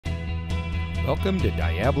Welcome to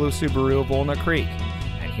Diablo Subaru of Walnut Creek,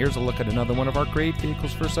 and here's a look at another one of our great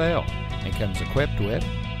vehicles for sale. It comes equipped with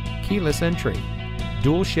keyless entry,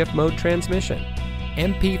 dual shift mode transmission,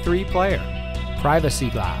 MP3 player,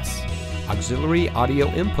 privacy glass, auxiliary audio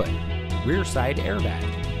input, rear side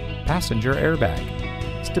airbag, passenger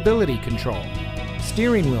airbag, stability control,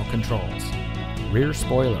 steering wheel controls, rear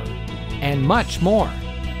spoiler, and much more.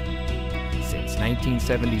 Since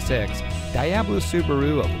 1976, Diablo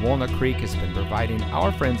Subaru of Walnut Creek has been providing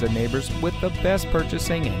our friends and neighbors with the best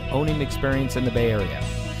purchasing and owning experience in the Bay Area.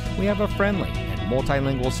 We have a friendly and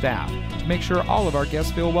multilingual staff to make sure all of our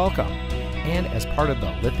guests feel welcome. And as part of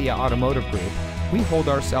the Lithia Automotive Group, we hold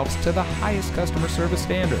ourselves to the highest customer service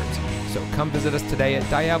standards. So come visit us today at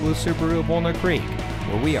Diablo Subaru of Walnut Creek,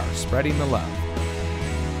 where we are spreading the love.